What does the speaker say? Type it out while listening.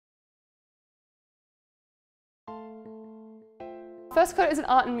First Coat is an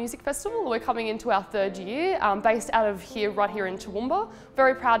art and music festival. We're coming into our third year, based out of right here in Toowoomba.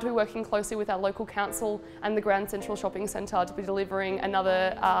 Very proud to be working closely with our local council and the Grand Central Shopping Centre to be delivering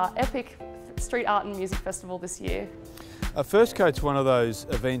another epic street art and music festival this year. First Coat's one of those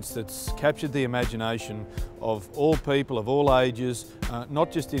events that's captured the imagination of all people, of all ages,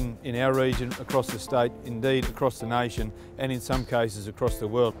 not just in our region, across the state, indeed across the nation, and in some cases across the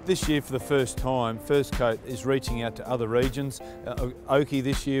world. This year, for the first time, First Coat is reaching out to other regions. Oakey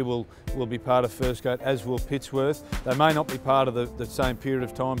this year will be part of First Coat, as will Pittsworth. They may not be part of the same period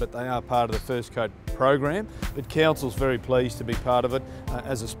of time, but they are part of the First Coat program. But Council's very pleased to be part of it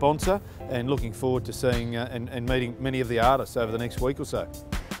as a sponsor, and looking forward to seeing and meeting many of the artists over the next week or so.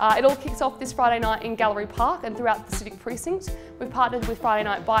 It all kicks off this Friday night in Gallery Park and throughout the Civic Precinct. We've partnered with Friday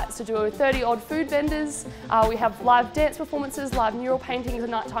Night Bites to do 30-odd food vendors. We have live dance performances, live mural paintings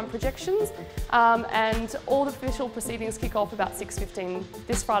and nighttime projections, and all the official proceedings kick off about 6:15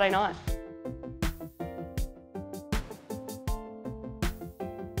 this Friday night.